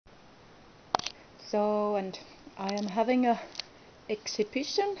So, and I am having a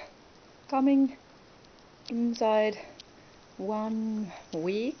exhibition coming inside 1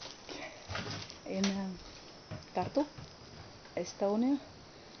 week in Tartu, Estonia,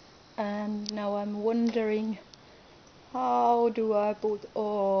 and now I'm wondering, how do I put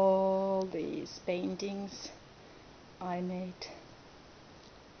all these paintings I made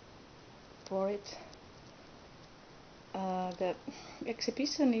for it? The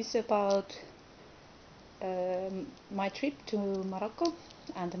exhibition is about my trip to Morocco,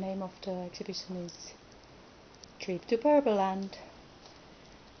 and the name of the exhibition is Trip to Purple Land.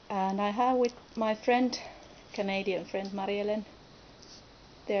 And I have with my friend, Canadian friend Mariellen,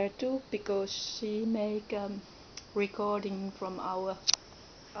 there too, because she make recording from our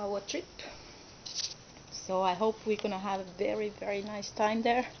trip. So I hope we're gonna have a very nice time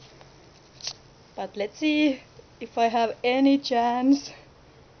there. But let's see if I have any chance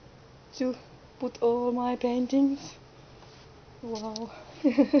to put all my paintings. Wow.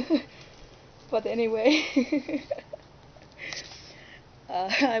 But anyway,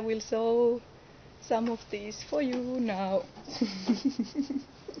 I will show some of these for you now.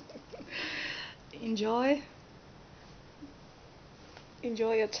 Enjoy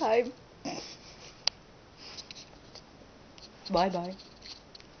your time. Bye bye.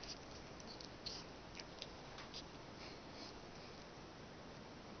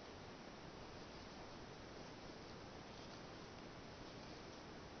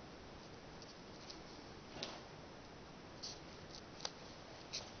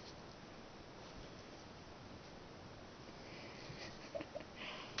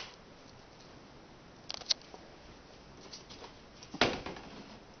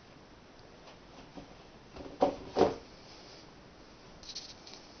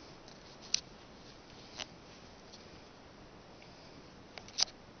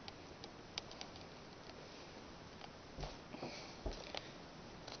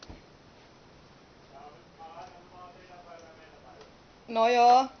 No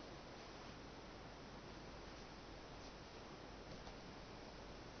joo.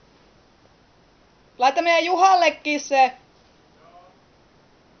 Laita meidän Juhallekin se.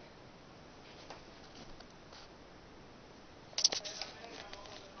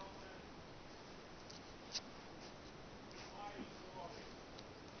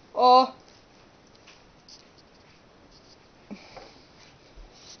 Oo.